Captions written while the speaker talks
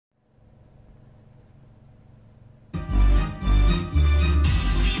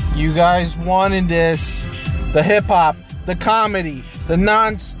You guys wanted this. The hip-hop, the comedy, the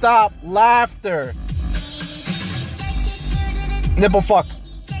non-stop laughter. Nipple fuck.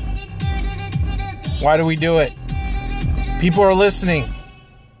 Why do we do it? People are listening.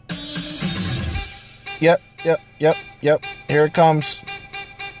 Yep. Here it comes.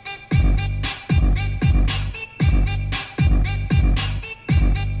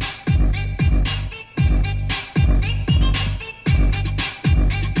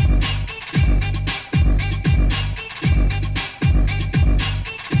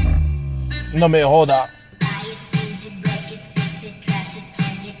 No me joda.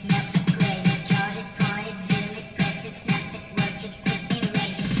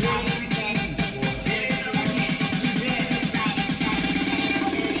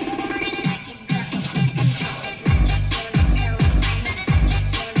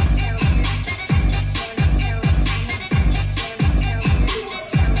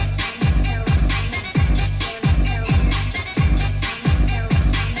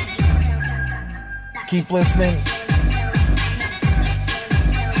 Keep listening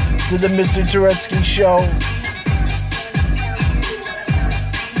to the Mr. Turetsky Show.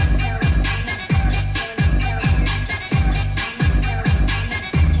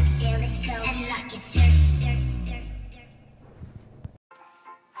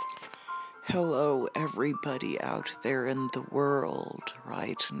 Hello, everybody out there in the world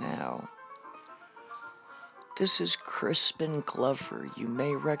right now. This is Crispin Glover. You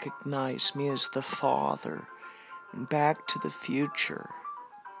may recognize me as the father in Back to the Future.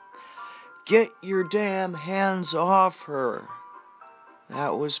 Get your damn hands off her.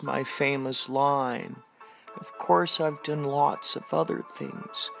 That was my famous line. Of course, I've done lots of other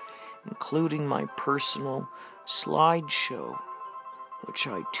things, including my personal slideshow, which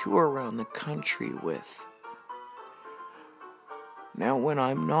I tour around the country with. Now, when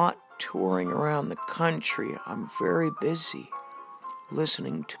I'm not touring around the country, I'm very busy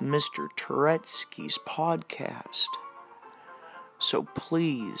listening to Mr. Turetsky's podcast. So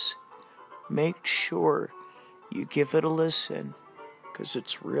please, make sure you give it a listen, because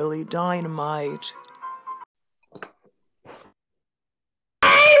it's really dynamite.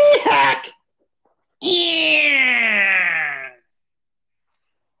 Hack! Yeah!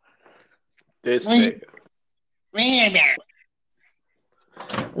 This nigga.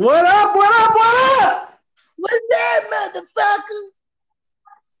 What up? What's that, motherfucker?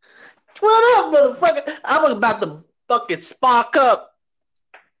 What up, motherfucker? I was about to fucking spark up.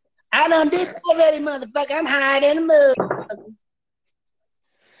 I done did it already, motherfucker. I'm higher than a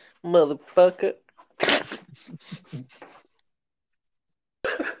motherfucker.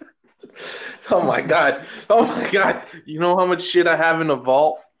 Oh my god. You know how much shit I have in the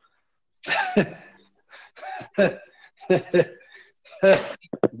vault?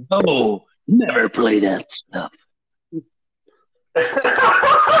 No, never play that stuff.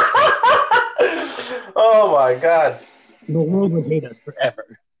 Oh my god. The world would hate us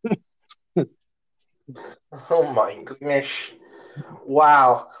forever. Oh my gosh.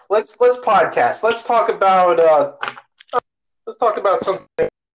 Wow. Let's podcast. Let's talk about something.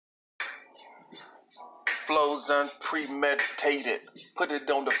 Flows unpremeditated. Put it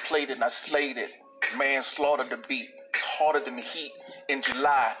on the plate and I slayed it. Manslaughter the beat. It's harder than the heat in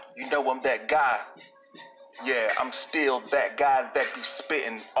July. You know I'm that guy. Yeah, I'm still that guy that be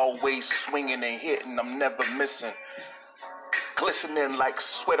spitting, always swinging and hitting. I'm never missing. Glistening like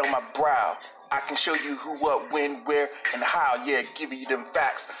sweat on my brow. I can show you who, what, when, where, and how. Yeah, give you them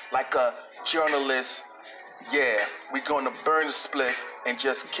facts like a journalist. Yeah, we gonna burn the spliff and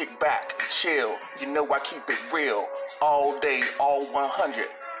just kick back and chill. You know I keep it real all day, all 100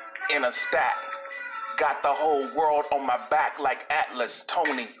 in a stack. Got the whole world on my back like Atlas,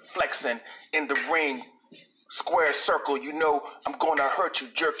 Tony, flexing in the ring. Square circle, you know I'm gonna hurt you,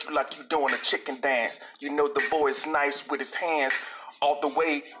 jerk you like you doing a chicken dance. You know the boy's nice with his hands all the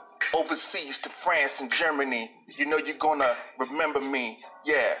way overseas to France and Germany. You know you're gonna remember me.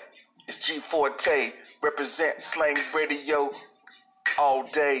 Yeah, it's G Forte, represent slang radio all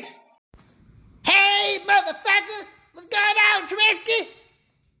day. Hey, motherfucker! What's going on, Trubisky?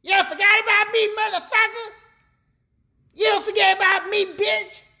 You forgot about me, motherfucker? You don't forget about me,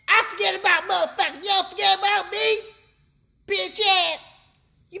 bitch. I forget about motherfucker. You don't forget about me? Bitch ass.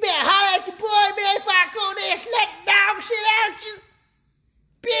 You better holler at your boy, man, if I go there and slap the dog shit out you.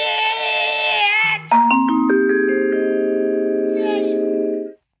 Bitch! Yeah.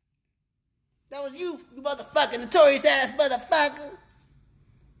 That was you motherfucking notorious ass motherfucker.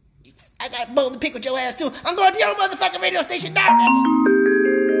 I got a bone to pick with your ass too. I'm going to your motherfucking radio station now, nigga.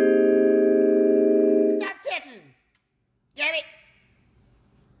 Stop texting me. Damn it.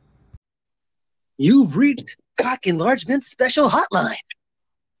 You've reached Cock Enlargement Special Hotline.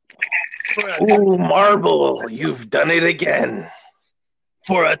 Ooh, Marble, you've done it again.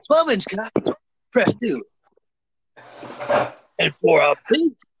 For a 12-inch cock, press 2. And for a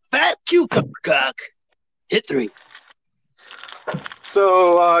big, fat cucumber cock, hit 3.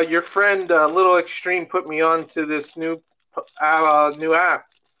 So your friend Little Extreme put me on to this new app.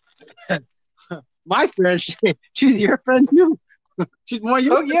 My friend, she's your friend too. She's more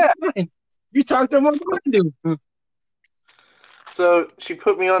your friend than mine. You talk to her more than I do. So she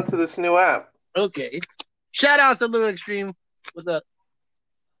put me onto this new app. Okay. Shout outs to Little Extreme. What's up?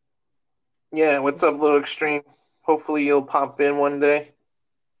 Yeah, what's up, Little Extreme? Hopefully you'll pop in one day.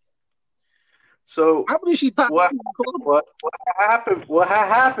 So I believe she popped. what happened? What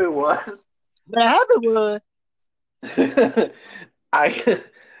happened was I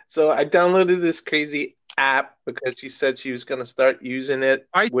downloaded this crazy app because she said she was gonna start using it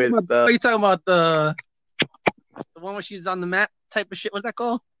Are you talking about the one where she's on the map type of shit? What's that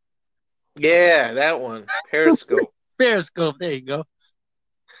called? Yeah, that one. Periscope. Periscope. There you go.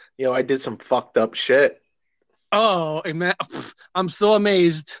 Yo, I did some fucked up shit. Oh, hey, man, I'm so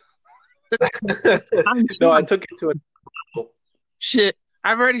amazed. No, I took it to a shit.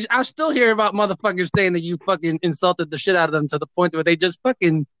 I still hear about motherfuckers saying that you fucking insulted the shit out of them to the point where they just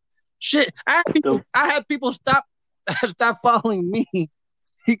fucking shit. I had people stop following me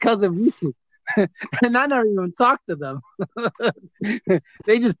because of you. And I never even talked to them.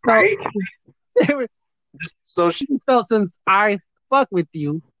 They just felt they were so she felt since I fuck with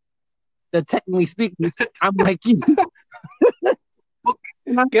you that technically speaking, I'm like you.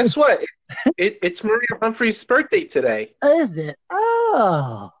 Guess what? It's Maria Humphrey's birthday today. Is it?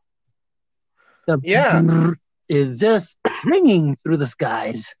 Oh. The Yeah. Is just ringing through the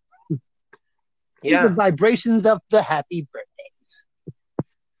skies. Yeah. The vibrations of the happy birthdays.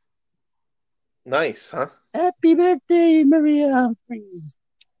 Nice, huh? Happy birthday, Maria Humphreys.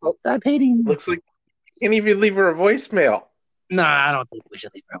 Oh, stop hating. Looks like you can't even leave her a voicemail. Nah, I don't think we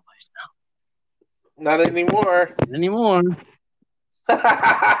should leave her a voicemail. Not anymore. Not anymore.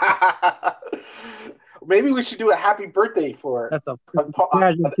 Maybe we should do a happy birthday for her. That's a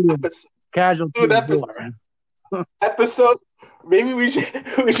casualty episode. Maybe we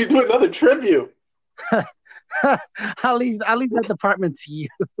should do another tribute. I'll leave that department to you.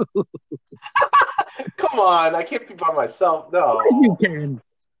 Come on, I can't be by myself. No, you can.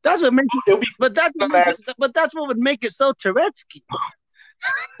 That's what makes it. But that's what would make it so Turetsky.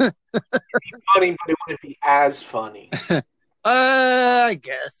 It'd be funny, but it wouldn't be as funny. I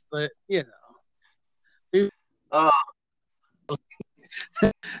guess, but you know.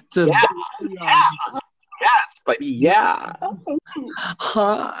 Yes, but yeah.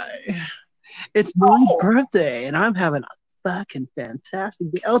 Hi. It's my birthday, and I'm having a fucking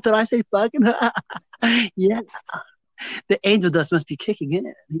fantastic day. Oh, did I say fucking? Yeah. The angel dust must be kicking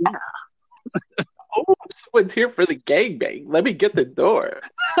in. Yeah. Oh, someone's here for the gangbang. Let me get the door.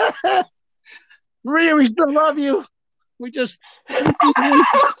 Maria, we still love you. We just think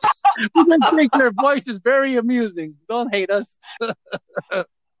your voice is very amusing. Don't hate us.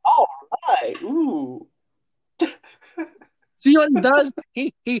 All right. Ooh. See what he does?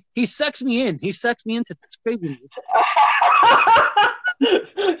 He sucks me in. He sucks me into this craziness.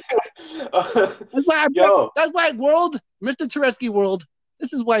 That's why world, Mr. Turetsky world.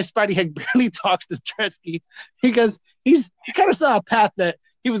 This is why Spidey Head barely talks to Turetsky, because he kind of saw a path that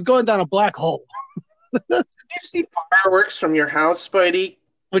he was going down a black hole. Did you see fireworks from your house, Spidey?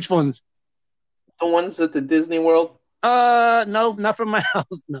 Which ones? The ones at the Disney World? No, not from my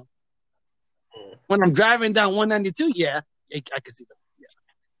house. No. When I'm driving down 192, yeah, I can see them. Yeah.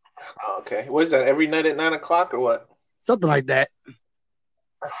 Oh, okay. What is that? Every night at 9:00 or what? Something like that.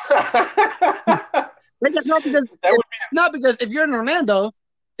 Not because if you're in Orlando,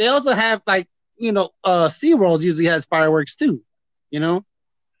 they also have SeaWorld usually has fireworks too,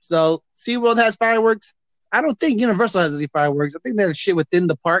 So SeaWorld has fireworks. I don't think Universal has any fireworks. I think there's shit within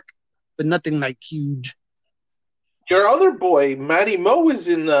the park, but nothing like huge. Your other boy, Matty Mo, is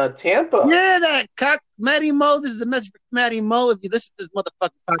in Tampa. Yeah, that cock, Matty Mo. This is a message for Matty Mo. If you listen to this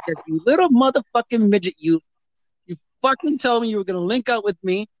motherfucking podcast, you little motherfucking midget, you fucking told me you were gonna link up with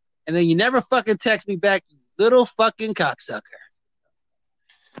me, and then you never fucking text me back, you little fucking cocksucker.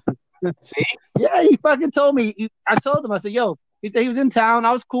 See? Yeah, he fucking told me. I told him. I said, "Yo," he said he was in town.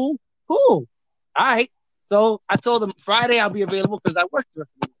 I was cool. All right. So I told him Friday I'll be available because I work the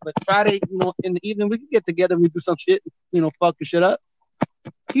rest of the week. But Friday, in the evening we can get together and we do some shit, fucking shit up.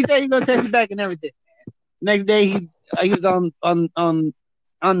 He said he's gonna text me back and everything. Next day he was on the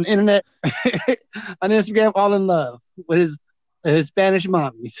internet on Instagram, all in love with his Spanish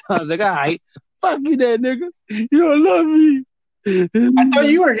mommy. So I was like, all right. Fuck you, that nigga. You don't love me. I thought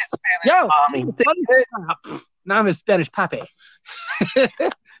you were Hispanic, Yo, mommy. now I'm a Spanish papi.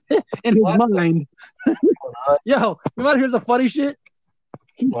 In his mind. Yo, you want to hear some funny shit?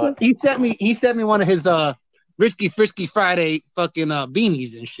 He sent me one of his Risky Frisky Friday fucking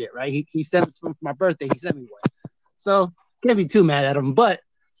beanies and shit, right? He sent it for my birthday. He sent me one. So can't be too mad at him. But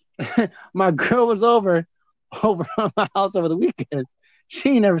my girl was over on my house over the weekend. She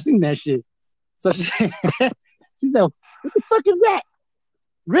ain't never seen that shit. So she said, "What the fuck is that?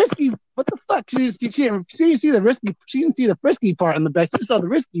 Risky? What the fuck?" She didn't see the risky. She didn't see the frisky part in the back. She saw the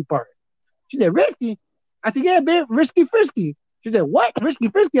risky part. She said, "Risky?" I said, "Yeah, babe, risky frisky." She said, "What? Risky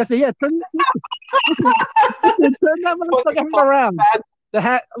frisky?" I said, "Yeah, turn that motherfucking hat around." The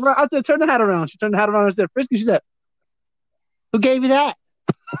hat. I said, "Turn the hat around." She turned the hat around and said, "Frisky." She said, "Who gave you that?"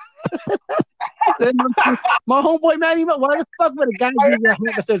 My homeboy Manny, why the fuck would a guy give you a hat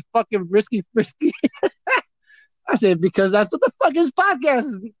that says fucking risky frisky? I said, because that's what the fuck his podcast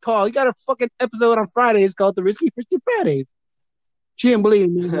is called. He got a fucking episode on Friday. It's called the Risky Frisky Fridays. She didn't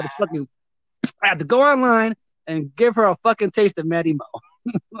believe me. I had to go online and give her a fucking taste of Maddie Mo.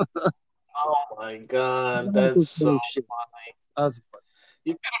 Oh my god, that's so shit. funny. Funny.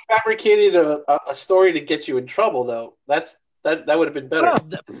 You could have fabricated a story to get you in trouble, though. That would have been better.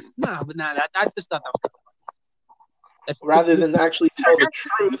 But I just thought that was funny. Rather than actually tell the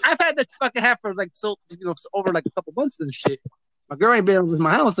truth. I've had that fucking hat for like over like a couple months and shit. My girl ain't been over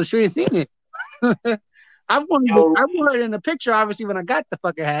my house, so she ain't seen it. I wore it in the picture, obviously, when I got the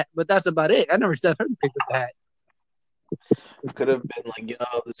fucking hat, but that's about it. I never sent her the picture of the hat. It could have been like, yo,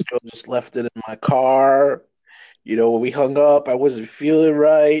 this girl just left it in my car. You know, when we hung up, I wasn't feeling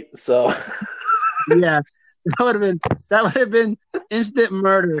right, so yeah, that would have been instant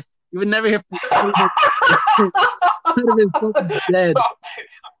murder. You would never hear from her. Would have been fucking dead.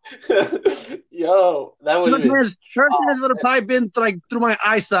 Yo, that would have been. Her hands would have probably been like through my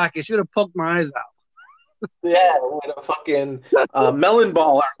eye socket. She would have poked my eyes out. Yeah, with a fucking melon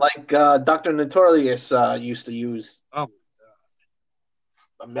baller like Dr. Notorious used to use. Oh my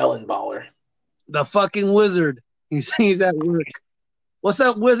god, a melon baller. The fucking wizard. He's at work. What's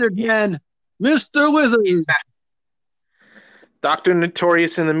up, wizard man? Mr. Wizard. Dr.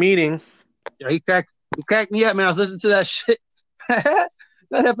 Notorious in the meeting. Yeah, he cracked me up, man. I was listening to that shit. That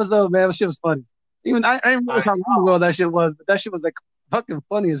episode, man, that shit was funny. Even I didn't remember how long ago that shit was, but that shit was like fucking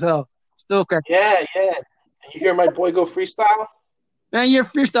funny as hell. Still crack. Yeah. You hear my boy go freestyle? Man, your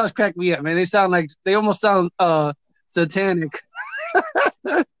freestyles crack me up, man. They almost sound satanic.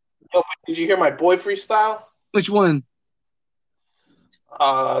 Yo, did you hear my boy freestyle? Which one?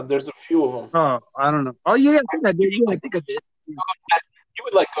 There's a few of them. Oh, I don't know. Oh yeah, I think I did. Yeah, I think I did. You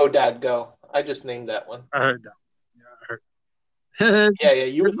would let Go Dad go. I just named that one. I heard that. Yeah, I heard. Yeah.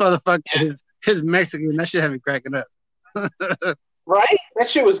 You this motherfucker his Mexican. That shit had me cracking up. Right? That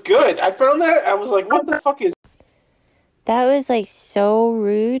shit was good. I found that. I was like, what the fuck is that? Was like so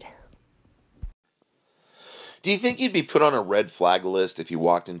rude. Do you think you'd be put on a red flag list if you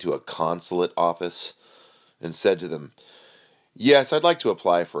walked into a consulate office and said to them, "Yes, I'd like to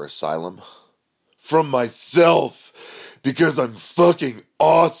apply for asylum. From myself, because I'm fucking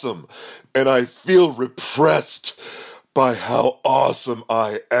awesome and I feel repressed by how awesome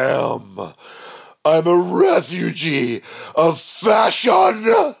I am. I'm a refugee of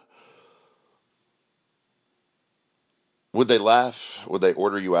fashion." Would they laugh? Would they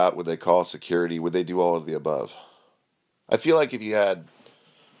order you out? Would they call security? Would they do all of the above? I feel like if you had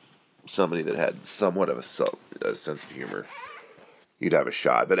somebody that had somewhat of a sense of humor, you'd have a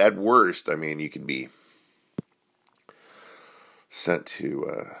shot. But at worst, I mean, you could be sent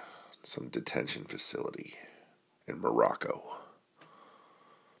to some detention facility in Morocco.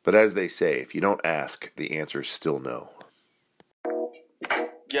 But as they say, if you don't ask, the answer's still no.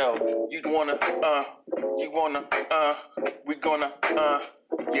 Yo, we gonna,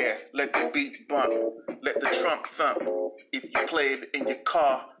 yeah, let the beat bump, let the trunk thump. If you play it in your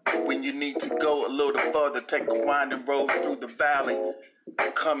car, when you need to go a little further, take a winding road through the valley,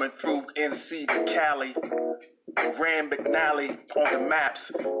 coming through NC to Cali, Rand McNally on the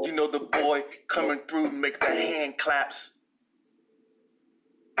maps. You know the boy coming through, make the hand claps.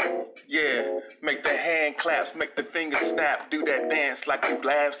 Yeah, make the hand claps, make the fingers snap, do that dance like you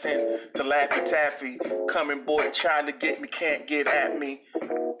laughing to Laffy Taffy. Coming boy trying to get me, can't get at me.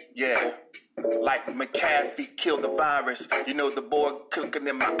 Yeah, like McAfee killed the virus. You know the boy cooking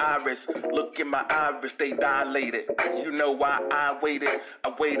in my iris. Look in my iris, they dilated. You know why I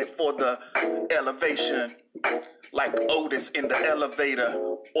waited for the elevation. Like Otis in the elevator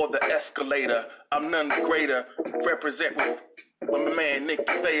or the escalator. I'm none greater. Represent with my man Nick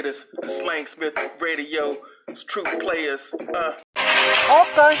Faders, the Slangsmith Radio, true players. Okay.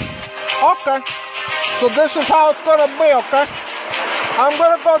 So this is how it's gonna be, okay? I'm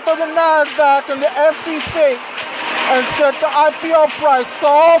gonna go to the NASDAQ and the FCC and set the IPO price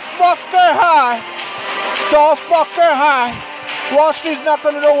so fucking high. Wall Street's not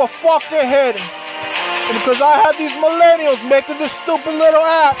gonna know what fuck they're hitting. And because I have these millennials making this stupid little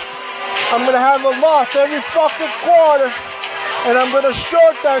app, I'm gonna have a loss every fucking quarter. And I'm gonna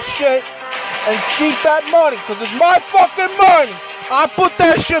short that shit and keep that money. Because it's my fucking money. I put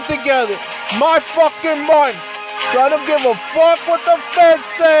that shit together. My fucking money. So I don't give a fuck what the feds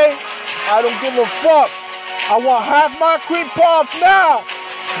say. I don't give a fuck. I want half my cream puff now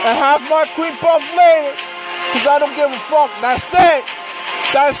and half my cream puff later. Because I don't give a fuck. That's it.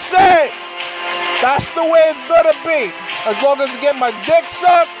 That's the way it's gonna be. As long as I get my dick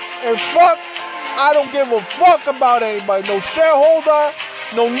sucked and fuck, I don't give a fuck about anybody. No shareholder,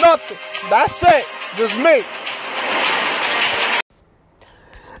 no nothing. That's it. Just me.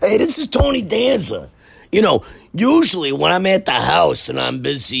 Hey, this is Tony Danza. You know, usually when I'm at the house and I'm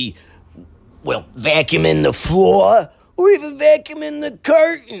busy, vacuuming the floor, or even vacuuming the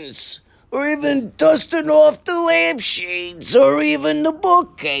curtains, or even dusting off the lampshades, or even the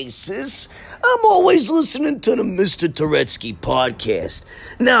bookcases, I'm always listening to the Mr. Turetsky podcast.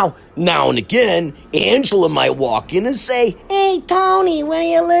 Now and again, Angela might walk in and say, "Hey, Tony, what are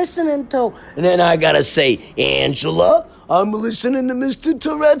you listening to?" And then I gotta say, "Angela, I'm listening to Mr.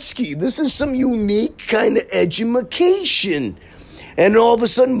 Turetsky. This is some unique kind of edumacation." And all of a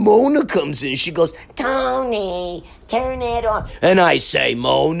sudden, Mona comes in. She goes, "Tony, turn it off." And I say,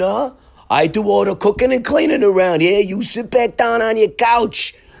 "Mona, I do all the cooking and cleaning around here. You sit back down on your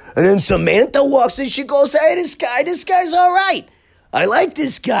couch." And then Samantha walks in. She goes, "Hey, this guy's all right. I like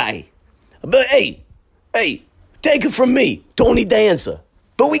this guy. But hey, take it from me, Tony Danza.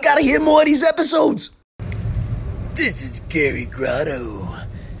 But we got to hear more of these episodes." This is Gary Grotto,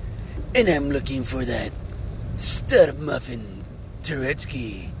 and I'm looking for that stud muffin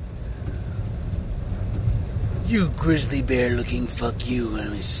Turetsky. You grizzly bear looking fuck you.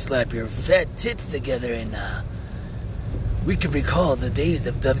 Let me slap your fat tits together and we can recall the days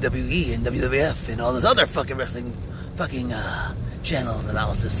of WWE and WWF and all those other fucking wrestling channels, and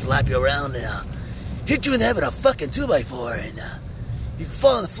I'll just slap you around and hit you in the head with a fucking 2x4 and you can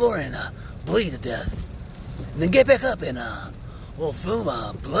fall on the floor and bleed to death. And then get back up and we'll film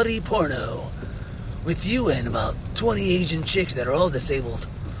a bloody porno with you and about 20 Asian chicks that are all disabled.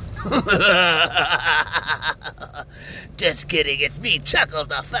 Just kidding, it's me, Chuckles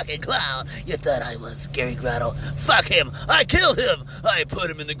the fucking clown. You thought I was Gary Grotto. Fuck him, I killed him, I put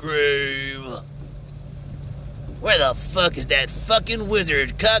him in the grave. Where the fuck is that fucking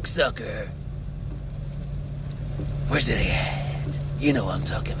wizard cocksucker? Where's it at? You know what I'm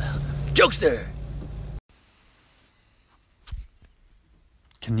talking about. Jokester!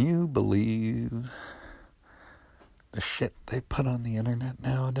 Can you believe the shit they put on the internet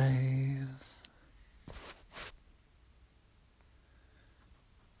nowadays?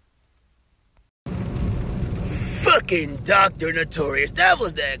 Fucking Dr. Notorious, that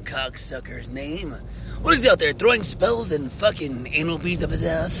was that cocksucker's name. What is he out there, throwing spells and fucking anal beads up his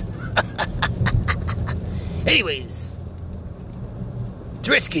ass? Anyways,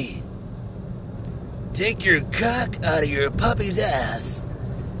 Turetsky, take your cock out of your puppy's ass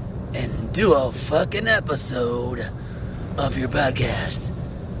and do a fucking episode of your podcast.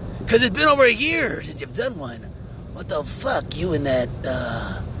 Because it's been over a year since you've done one. What the fuck, you and that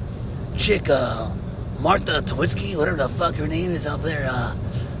chick, Martha Turetsky, whatever the fuck her name is out there,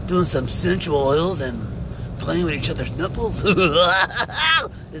 doing some sensual oils and playing with each other's nipples?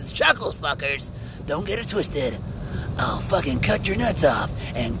 It's Chuckles, fuckers. Don't get it twisted. I'll fucking cut your nuts off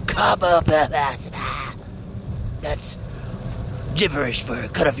and cop up. That's gibberish for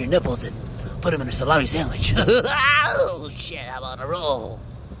cut off your nipples and put them in a salami sandwich. Oh shit, I'm on a roll.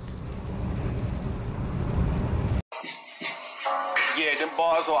 Yeah, them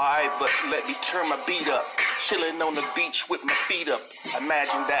bars are alright, but let me turn my beat up. Chilling on the beach with my feet up.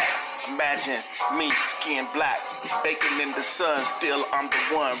 Imagine that. Imagine me, skin black, baking in the sun. Still, I'm the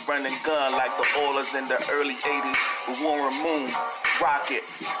one running gun like the Oilers in the early 80s with Warren Moon. Rocket,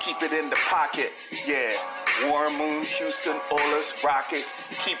 keep it in the pocket. Yeah, Warren Moon, Houston, Oilers, Rockets.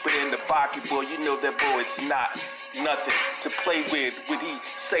 Keep it in the pocket, boy. You know that boy, it's not nothing to play with. When he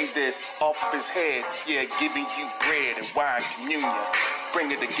say this off of his head, yeah, giving you bread and wine communion,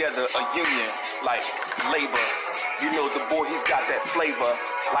 bringing together a union like labor. You know the boy, he's got that flavor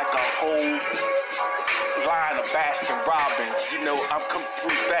like a whole line of Baskin Robbins. You know, I'm come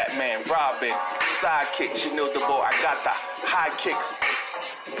through Batman, Robin, sidekicks. You know the boy, I got the high kicks.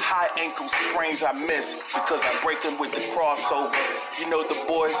 High ankle sprains I miss because I break them with the crossover. You know the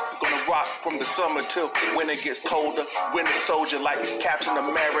boys gonna rock from the summer till when it gets colder. Winter soldier like Captain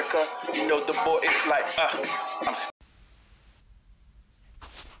America. You know the boy, it's like, I'm.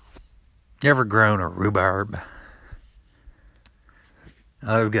 You ever grown a rhubarb?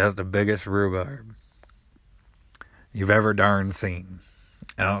 I've got the biggest rhubarb you've ever darn seen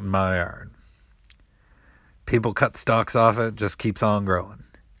out in my yard. People cut stalks off it, just keeps on growing.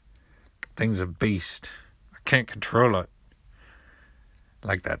 Thing's a beast. I can't control it.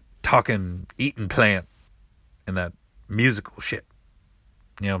 Like that talking, eating plant and that musical shit.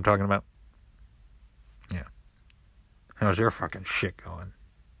 You know what I'm talking about? Yeah. How's your fucking shit going?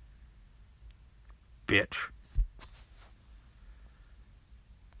 Bitch.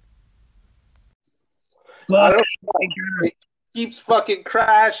 I don't know. It keeps fucking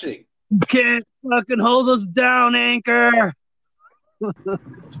crashing. You can't fucking hold us down, Anchor.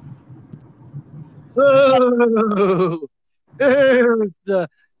 Oh, it's the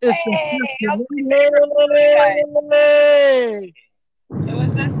Hey, who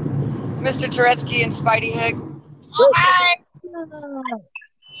is this? Mr. Turetsky and Spidey Hig. Oh, hi.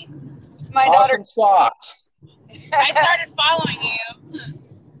 It's my daughter. Socks. I started following you.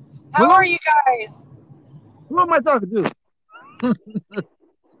 How are you guys? Who am I talking to?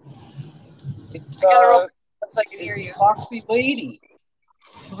 It's I gotta roll so I can hear you. Foxy Lady.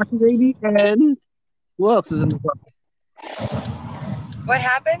 Foxy Lady and who else is in the car? What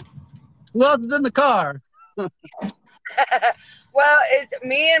happened? Who else is in the car? Well, it's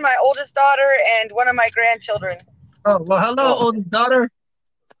me and my oldest daughter and one of my grandchildren. Oh, well, hello, oldest daughter.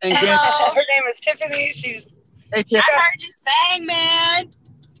 And Her name is Tiffany. She's. Hey, I heard you sing, man.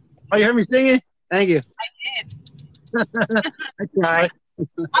 Oh, you heard me singing? Thank you. I did. I tried.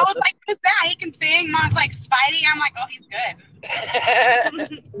 I was like, who's that? He can sing. Mom's like, Spidey. I'm like, oh, he's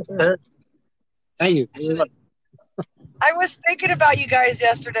good. Thank you. I was thinking about you guys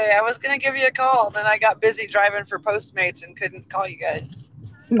yesterday. I was going to give you a call. Then I got busy driving for Postmates and couldn't call you guys.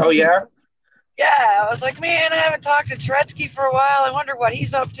 Oh, yeah? Yeah, I was like, man, I haven't talked to Turetsky for a while. I wonder what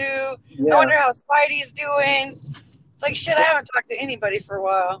he's up to. Yeah. I wonder how Spidey's doing. It's like, shit, I haven't talked to anybody for a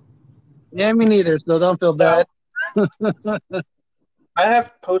while. Yeah, me neither, so don't feel bad. I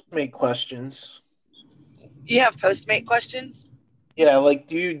have Postmate questions. You have Postmate questions? Yeah, like,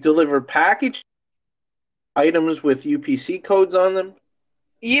 do you deliver package items with UPC codes on them?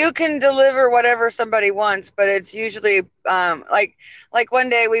 You can deliver whatever somebody wants, but it's usually like one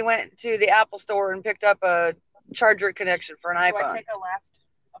day we went to the Apple store and picked up a charger connection for an iPhone. Do I take a left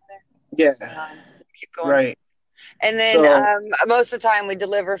up there? Yeah. Keep going. Right. And then most of the time we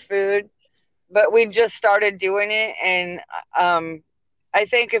deliver food, but we just started doing it. And I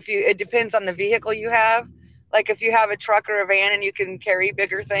think it depends on the vehicle you have. Like if you have a truck or a van and you can carry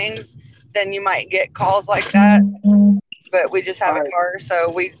bigger things, then you might get calls like that. But we just have a car, so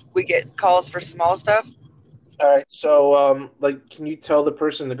we get calls for small stuff. All right. So, like, can you tell the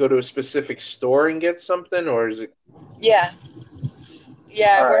person to go to a specific store and get something, or is it? Yeah.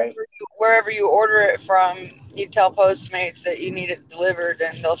 Yeah. All Wherever you order it from, you tell Postmates that you need it delivered,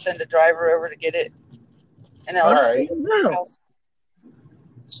 and they'll send a driver over to get it. And All right.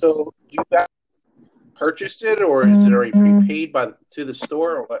 So, do you guys purchase it, or is it already prepaid to the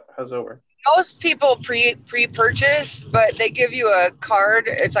store, or what? How's it over? Most people pre-purchase, but they give you a card.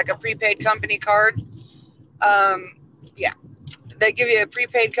 It's like a prepaid company card. Yeah, they give you a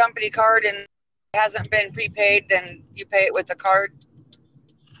prepaid company card, and if it hasn't been prepaid, then you pay it with the card.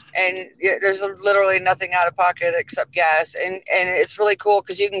 And there's literally nothing out of pocket except gas, and it's really cool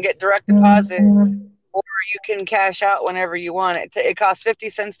because you can get direct deposit, or you can cash out whenever you want it. It costs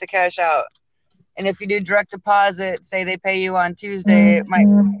 50 cents to cash out. And if you do direct deposit, say they pay you on Tuesday, it might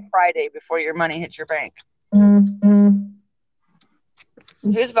be Friday before your money hits your bank.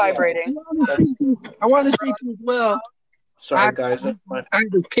 Who's vibrating? I want to speak to you as well. Sorry, guys. I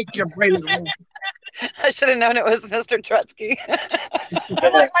had to kick your brain as well. I should have known it was Mr. Trutsky. I'm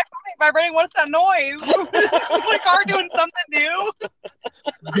like, my phone ain't vibrating. What's that noise? Is my car doing something new?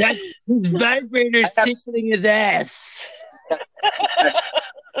 That's his vibrator tickling his ass.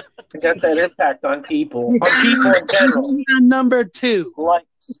 I got that impact on people. On people in general. Number 2. Like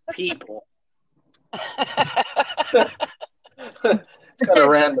people. It's kind of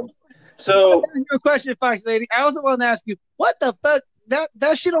random. So, your question, Fox Lady. I also want to ask you, what the fuck?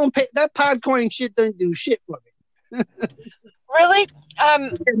 That shit don't pay. That Podcoin shit doesn't do shit for me. Really?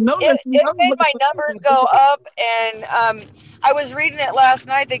 No, It made my numbers go up, and I was reading it last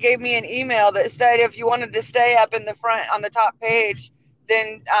night. They gave me an email that said if you wanted to stay up in the front on the top page,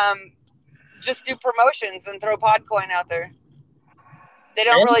 then just do promotions and throw Podcoin out there. They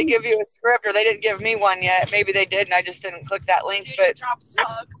don't really give you a script, or they didn't give me one yet. Maybe they did, and I just didn't click that link.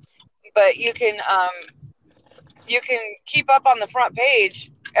 But you can keep up on the front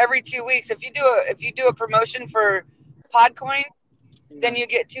page every 2 weeks. If you do a promotion for Podcoin, then you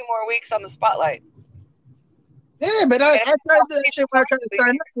get 2 more weeks on the spotlight. Yeah, but I tried that shit when I tried to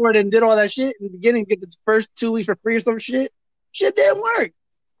sign up for it and did all that shit in the beginning, get the first 2 weeks for free or some shit. Shit didn't work.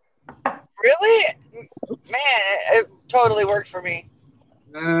 Really? Man, it totally worked for me.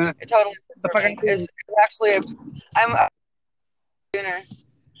 It totally worked for me. It's actually I'm a tuner,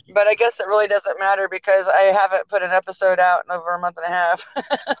 but I guess it really doesn't matter because I haven't put an episode out in over a month and a half.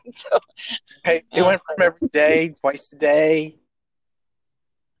 So, Hey, it went from every day, twice a day.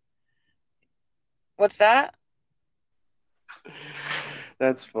 What's that?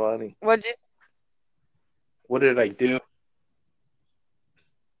 That's funny. What did I do?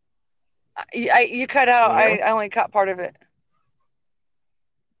 You cut out. I only caught part of it.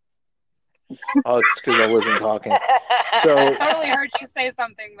 Oh, it's because I wasn't talking. So I totally heard you say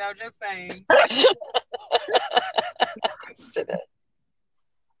something though. Just saying.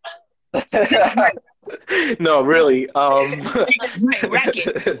 No, really.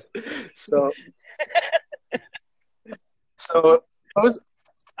 So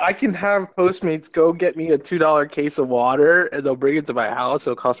I can have Postmates go get me a $2 case of water, and they'll bring it to my house.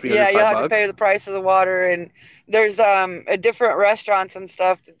 It'll cost me Yeah, $105. you'll have to pay the price of the water, and there's a different restaurants and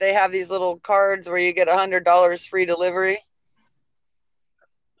stuff that they have these little cards where you get $100 free delivery.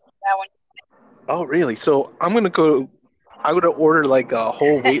 That one. Oh, really? So I'm gonna order like a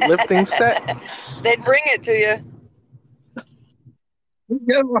whole weightlifting set. They'd bring it to you.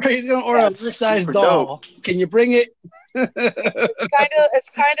 He's gonna order a size doll. Dope. Can you bring it? It's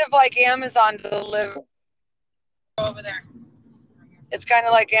kind of like Amazon delivery over there. It's kind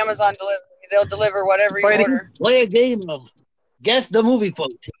of like Amazon delivery. They'll deliver whatever you order. Play a game of guess the movie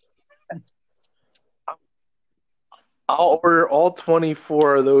quote. I'll order all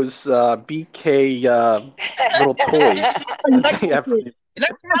 24 of those BK little toys. How do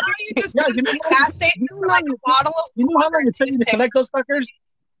you just go to the gas station for like a bottle of You know how long it took me to collect those fuckers?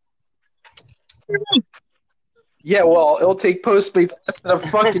 Yeah, well, it'll take Postmates less than a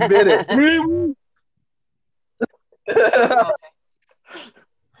fucking minute.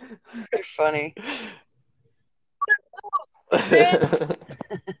 You're funny.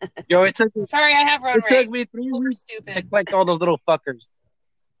 Yo, it took me, Sorry, I have road it rage. took me 3 weeks Stupid. to collect all those little fuckers.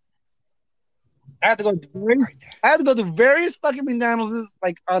 I had to go to various fucking McDonald's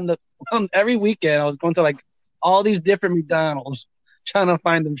like on every weekend. I was going to like all these different McDonald's trying to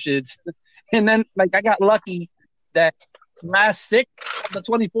find them shits. And then like I got lucky that last 6 of the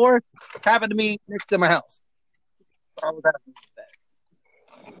 24 happened to be next to my house. I was happy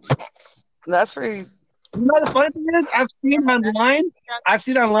with that. That's pretty. You know the funny thing is, I've seen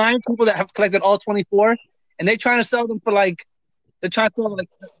online people that have collected all 24, and they're trying to sell them for like, they're trying to sell like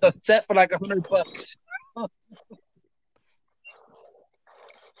the set for like $100.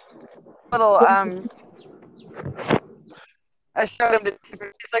 Little I showed him to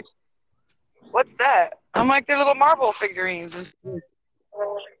Tiffany. She's like, "What's that?" I'm like, "They're little Marvel figurines." And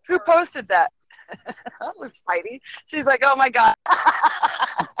who posted that? That was Spidey. She's like, "Oh my god."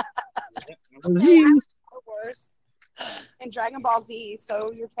 Wars and Dragon Ball Z,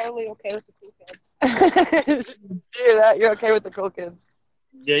 so you're totally okay with the cool kids. Hear that? You're okay with the cool kids.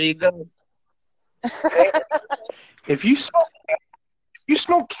 There you go. If you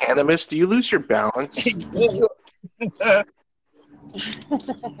smoke cannabis, do you lose your balance? Shit,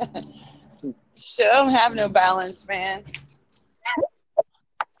 I don't have no balance, man.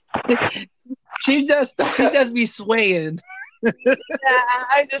 She just be swaying. Yeah,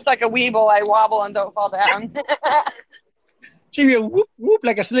 I just like a weeble. I wobble and don't fall down. She be a whoop whoop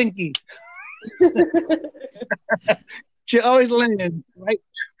like a slinky. She always land right.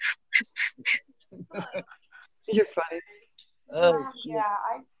 You're funny. Oh, yeah,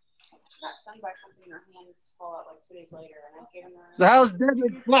 I got stung by something in her hands fall out like 2 days later, and I gave him So how's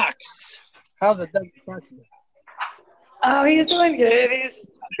David Fox? How's it David Fox? Oh, he's doing good. He's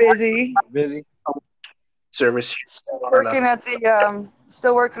busy. Busy. Service. Still working at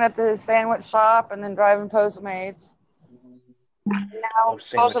the sandwich shop and then driving Postmates. Now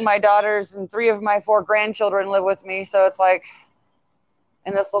both of my daughters and 3 of my 4 grandchildren live with me, so it's like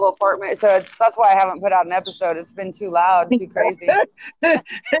in this little apartment. So that's why I haven't put out an episode. It's been too loud, too crazy.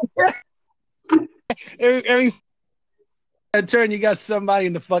 In turn, you got somebody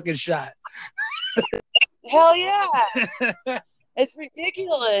in the fucking shot. Hell yeah. It's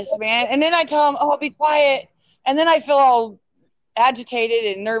ridiculous, man. And then I tell them, oh, be quiet. And then I feel all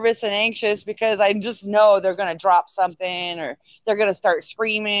agitated and nervous and anxious because I just know they're going to drop something or they're going to start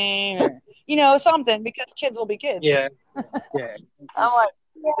screaming or, something because kids will be kids. Yeah. Yeah. I'm like,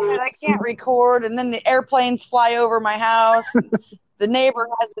 man, I can't record. And then the airplanes fly over my house. The neighbor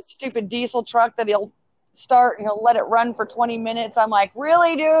has a stupid diesel truck that he'll start and he'll let it run for 20 minutes. I'm like,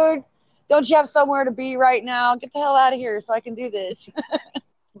 really, dude? Don't you have somewhere to be right now? Get the hell out of here so I can do this.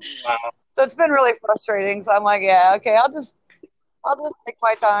 Wow. So it's been really frustrating. So I'm like, yeah, okay, I'll just take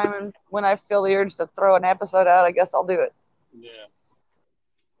my time, and when I feel the urge to throw an episode out, I guess I'll do it. Yeah.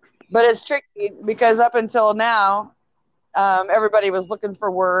 But it's tricky because up until now, everybody was looking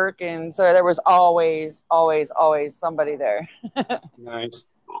for work, and so there was always somebody there. Nice.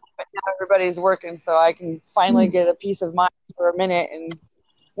 But now everybody's working, so I can finally get a peace of mind for a minute and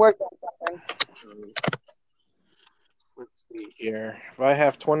work on something. Let's see here. If I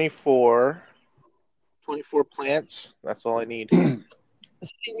have 24 plants, that's all I need.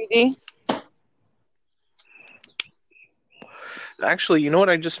 CBD? Actually, you know what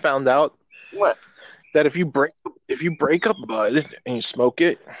I just found out? What? That if you break up bud and you smoke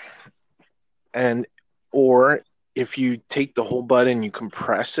it, or if you take the whole bud and you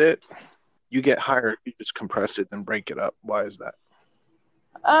compress it, you get higher if you just compress it than break it up. Why is that?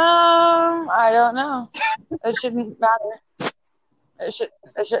 I don't know. It shouldn't matter. It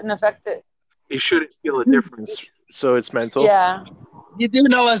shouldn't affect it. You shouldn't feel a difference. So it's mental. Yeah. You do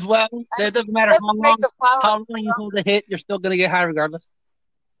know as well that it doesn't matter how long you hold the hit, you're still gonna get high regardless.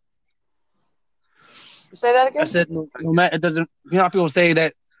 Say that again? I said no matter. It doesn't. People say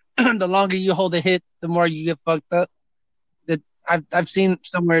that the longer you hold the hit, the more you get fucked up. That I've seen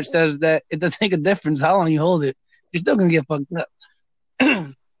somewhere it says that it doesn't make a difference how long you hold it. You're still gonna get fucked up.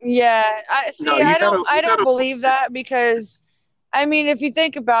 Yeah, I don't believe that because, I mean, if you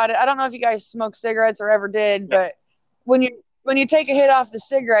think about it, I don't know if you guys smoke cigarettes or ever did, but when you take a hit off the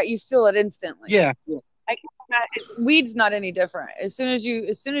cigarette, you feel it instantly. Yeah. Weed's not any different. As soon as you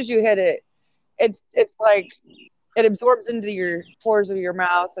hit it, it's like it absorbs into your pores of your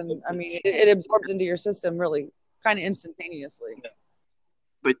mouth, and I mean, it absorbs into your system really kind of instantaneously.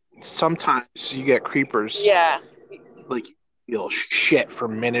 But sometimes you get creepers. Yeah. Like, you'll shit for a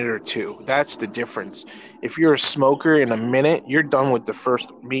minute or two. That's the difference. If you're a smoker in a minute, you're done with the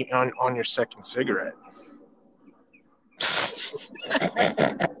first meat on your second cigarette.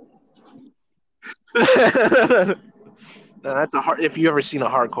 Now, that's if you ever seen a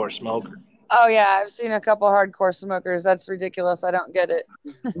hardcore smoker. Oh yeah, I've seen a couple hardcore smokers. That's ridiculous. I don't get it.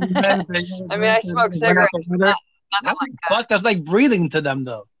 I mean, I smoke cigarettes. Not like that. That's like breathing to them,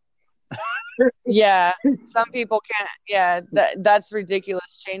 though. Yeah, some people can't. Yeah, that's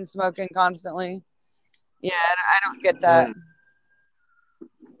ridiculous. Chain smoking constantly. Yeah, I don't get that.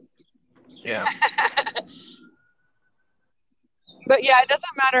 Yeah. But yeah, it doesn't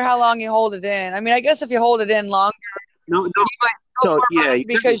matter how long you hold it in. I mean, I guess if you hold it in longer, you might feel more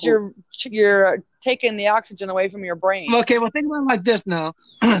because you're taking the oxygen away from your brain. Okay, well, think about it like this now.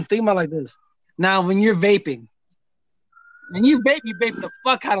 Think about it like this. Now, when you're vaping, and you vape the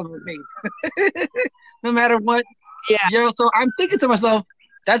fuck out of the vape. No matter what. Yeah. So I'm thinking to myself,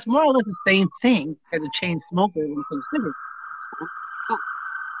 that's more or less the same thing as a chain smoker when it comes to cigarettes.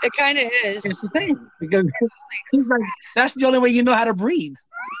 It kind of is. It's the same. Because he's like, that's the only way you know how to breathe.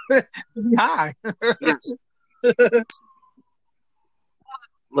 Be high. Yes.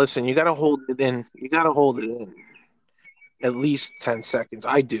 Listen, you got to hold it in. You got to hold it in. At least 10 seconds.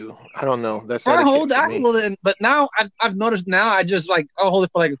 I do. I don't know. That's I hold it in, but now I've noticed now I just I'll hold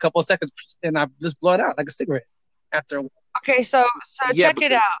it for like a couple of seconds and I just blow it out like a cigarette after a while. Okay, so check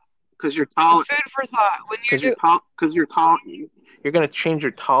it out. Because you're tolerant. Food for thought. Because you're tolerant. You're going to change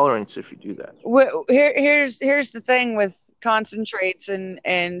your tolerance if you do that. Here's the thing with concentrates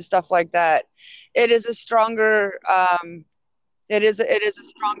and stuff like that. It is a stronger it is a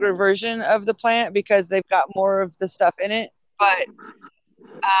stronger version of the plant because they've got more of the stuff in it. But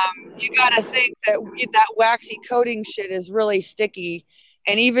you got to think that waxy coating shit is really sticky.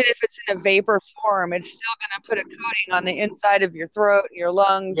 And even if it's in a vapor form, it's still going to put a coating on the inside of your throat and your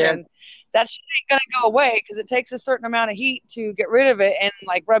lungs. Yeah. And that shit ain't going to go away because it takes a certain amount of heat to get rid of it. And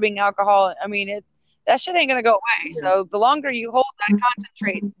like rubbing alcohol, I mean, that shit ain't going to go away. So the longer you hold that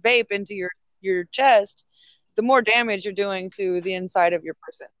concentrate vape into your chest, the more damage you're doing to the inside of your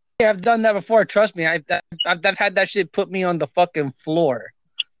person. Yeah, I've done that before. Trust me. I've had that shit put me on the fucking floor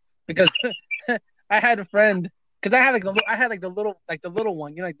because I had a friend. Because I had the little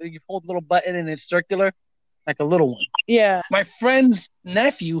one, you know, like you hold the little button and it's circular. like a little one. Yeah. My friend's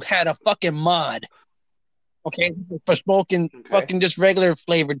nephew had a fucking mod. Okay, for smoking fucking just regular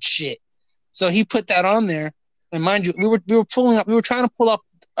flavored shit. So he put that on there, and mind you, we were pulling up. We were trying to pull off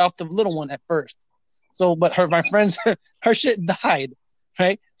the little one at first. So, but my friend's her shit died,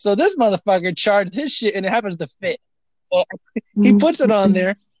 right? So this motherfucker charged his shit, and it happens to fit. So he puts it on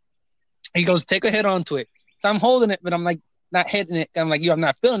there. He goes, take a hit onto it. So I'm holding it, but I'm like not hitting it. I'm like, yo, I'm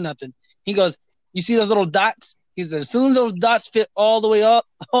not feeling nothing. He goes, you see those little dots? He says, as soon as those dots fit all the way up,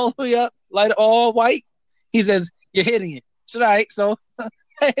 light all white. He says, you're hitting it. So, all right. So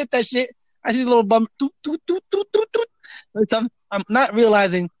I hit that shit. I see a little bump. Doot, doot, doot, doot, doot, doot. So I'm not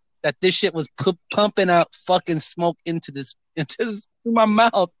realizing that this shit was pumping out fucking smoke into my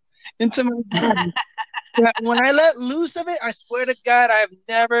mouth, into my body. When I let loose of it, I swear to God, I've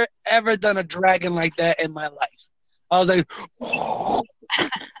never, ever done a dragon like that in my life. I was like,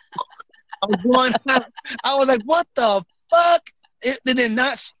 I was like, what the fuck? It did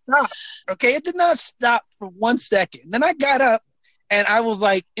not stop. Okay, it did not stop for 1 second. Then I got up, and I was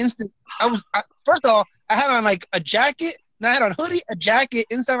like, first of all, I had on like a jacket, and I had on a hoodie, a jacket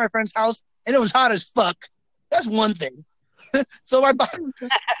inside my friend's house, and it was hot as fuck. That's one thing. So my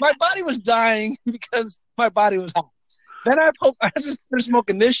body was dying because my body was hot. Then I just started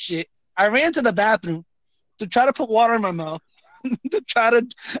smoking this shit. I ran to the bathroom to try to put water in my mouth to try to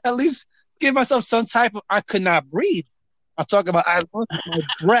at least give myself some type of. I could not breathe. I'm talking about I lost my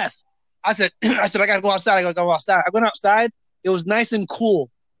breath. I said I gotta go outside. I gotta go outside. I went outside. It was nice and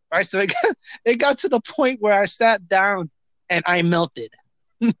cool. Right, so it got to the point where I sat down and I melted.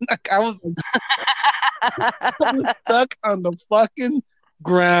 Like I was stuck on the fucking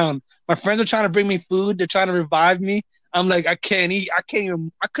ground. My friends are trying to bring me food. They're trying to revive me. I'm like, I can't eat. I couldn't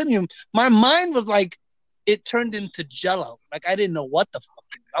even. My mind was like, it turned into Jello. Like I didn't know what the fuck.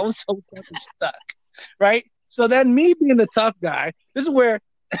 I was so fucking stuck. Right. So then, me being the tough guy, this is where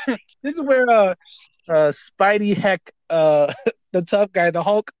Spidey Heck, the tough guy, the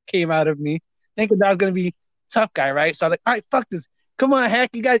Hulk came out of me, thinking that I was gonna be tough guy, right? So I'm like, all right, fuck this. Come on,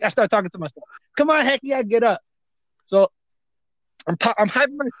 Heck, you guys. I start talking to myself. Come on, Heck, you gotta get up. So I'm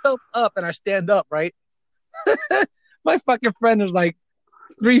hyping myself up, and I stand up, right? My fucking friend is like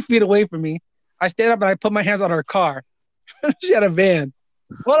 3 feet away from me. I stand up and I put my hands on her car. She had a van.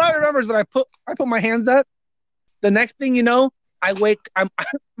 All I remember is that I put my hands up. The next thing you know, I wake.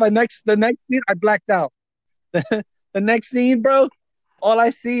 The next scene, I blacked out. The next scene, bro, all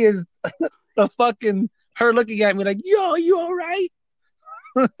I see is the fucking her looking at me like, yo, you all right?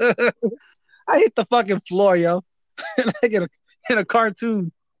 I hit the fucking floor, yo. And I get a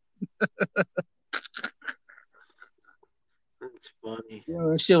cartoon. That's funny. Yeah,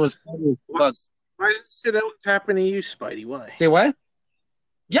 that shit was funny. Why does shit always happen to you, Spidey? Why? Say what?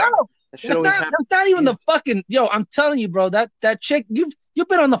 Yo, that's not even the fucking. Yo, I'm telling you, bro. That chick, you've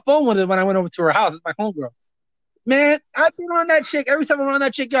been on the phone with her when I went over to her house. It's my homegirl. Man, I've been on that chick. Every time I'm on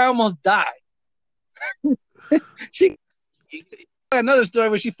that chick, I almost die. She another story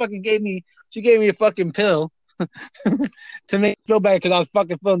where she gave me a fucking pill to make me feel bad because I was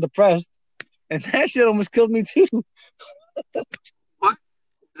fucking feeling depressed, and that shit almost killed me too. What?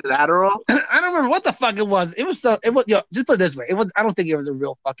 Is it Adderall? I don't remember what the fuck it was. It was yo, just put it this way. It was. I don't think it was a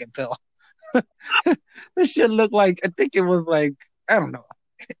real fucking pill. This shit looked like. I think it was like. I don't know.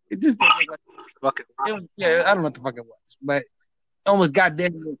 It just looked like fucking. It was, yeah, I don't know what the fuck it was, but almost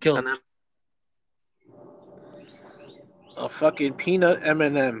goddamn killed me. A fucking peanut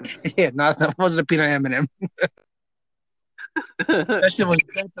M&M. Yeah, no, it wasn't a peanut M&M. That shit was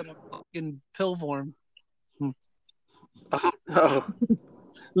sent in a fucking pill form. Oh no!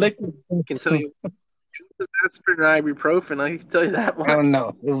 Liquid. I can tell you. Aspirin and ibuprofen. I can tell you that one. I don't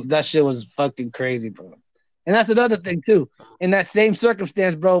know. That shit was fucking crazy, bro. And that's another thing too. In that same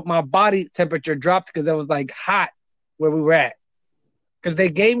circumstance, bro, my body temperature dropped because it was like hot where we were at. Because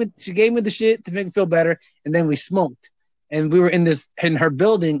she gave me the shit to make me feel better, and then we smoked. And we were in her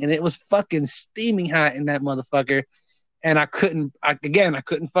building, and it was fucking steaming hot in that motherfucker. And I couldn't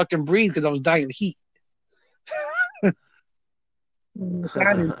fucking breathe because I was dying of heat.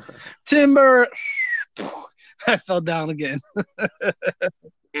 Timber. I fell down again.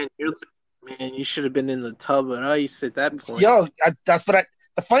 Man, you should have been in the tub with ice at that point. Yo, the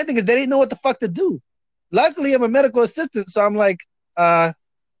funny thing is they didn't know what the fuck to do. Luckily, I'm a medical assistant, so I'm like,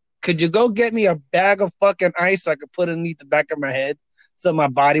 could you go get me a bag of fucking ice so I could put it underneath the back of my head so my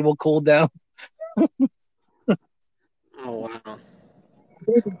body will cool down? Oh, wow.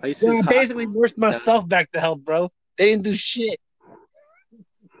 I basically nursed myself back to health, bro. They didn't do shit.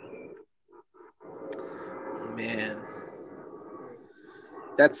 Man.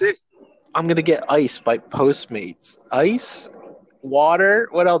 That's it. I'm gonna get ice by Postmates. Ice, water.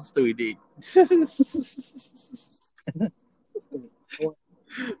 What else do we need?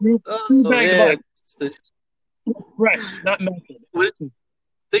 Oh man, Right, not melted.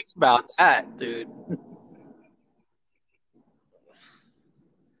 Think about that, dude.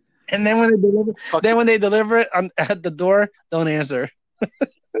 And then when they deliver it at the door, don't answer.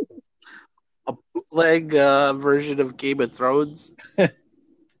 A bootleg version of Game of Thrones.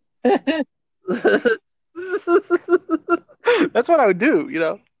 That's what I would do, you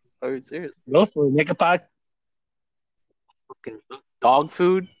know. I mean, seriously. Go for it. Make a pot. Fucking dog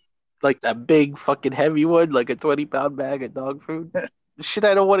food, like that big fucking heavy one, like a 20-pound bag of dog food. Shit,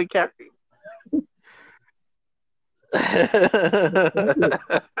 I don't want to carry.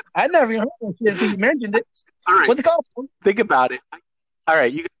 I never even heard of shit until you mentioned it. All right. What's it called? Think about it. All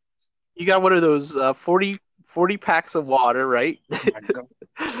right, you got one of those 40 packs of water, right?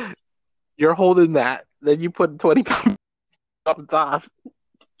 You're holding that. Then you put 20 pounds on top.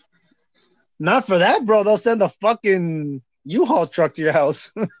 Not for that, bro. They'll send a fucking U-Haul truck to your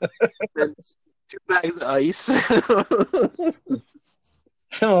house. 2 bags of ice.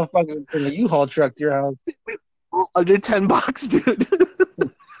 Oh, fucking a U-Haul truck to your house. Under $10,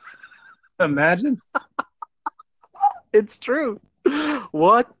 dude. Imagine. It's true.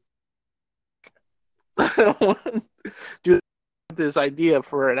 What? Dude, this idea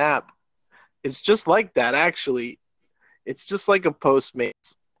for an app. It's just like that, actually. It's just like a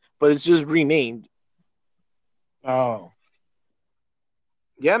Postmates, but it's just renamed. Oh.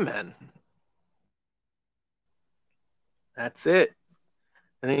 Yeah, man. That's it.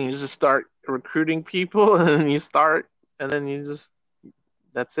 And then you just start recruiting people, and then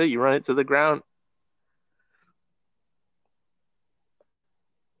that's it. You run it to the ground.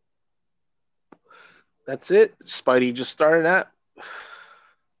 That's it. Spidey just started that.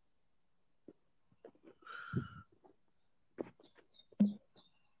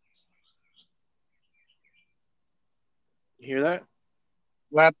 You hear that?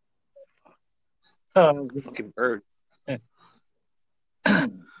 Lap. Fucking bird.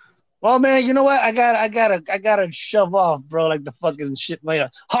 Well, man, you know what? I gotta shove off, bro. Like the fucking ship. My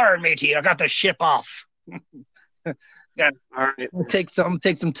horror matey. I got to ship off. All right. I'm gonna take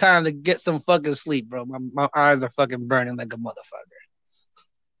some time to get some fucking sleep, bro. My eyes are fucking burning like a motherfucker.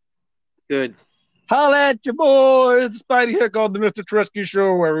 Good. Holla at your boy. It's Spidey here called the Mr. Tresky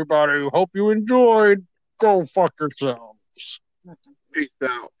Show, everybody. Hope you enjoyed. Go fuck yourselves. Peace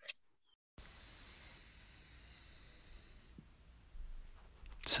out.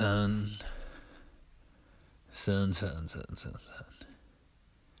 Son.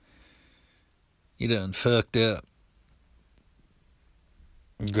 You done fucked up.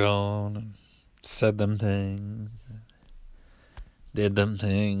 Gone and said them things. Did them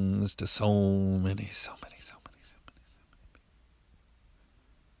things to so many.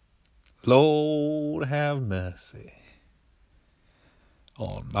 Lord have mercy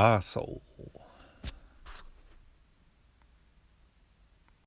on my soul.